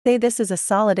Say this is a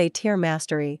solid A tier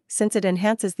mastery since it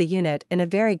enhances the unit in a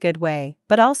very good way,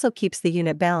 but also keeps the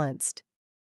unit balanced.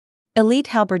 Elite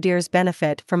Halberdiers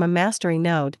benefit from a mastery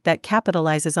node that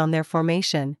capitalizes on their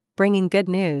formation, bringing good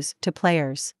news to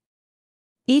players.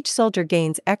 Each soldier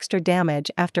gains extra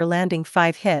damage after landing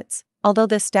 5 hits, although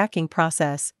this stacking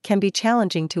process can be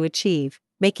challenging to achieve,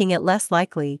 making it less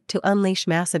likely to unleash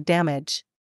massive damage.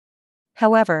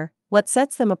 However, what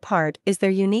sets them apart is their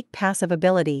unique passive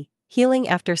ability, healing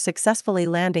after successfully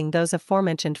landing those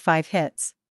aforementioned 5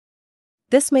 hits.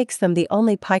 This makes them the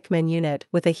only pikemen unit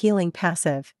with a healing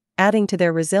passive, adding to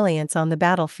their resilience on the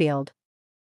battlefield.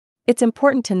 It's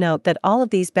important to note that all of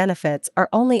these benefits are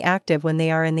only active when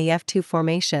they are in the F2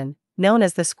 formation, known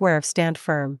as the square of stand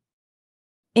firm.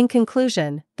 In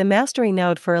conclusion, the mastery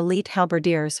node for elite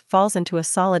halberdiers falls into a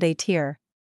solid A tier.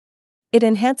 It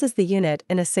enhances the unit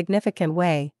in a significant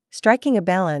way, striking a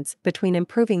balance between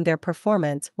improving their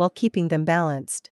performance while keeping them balanced.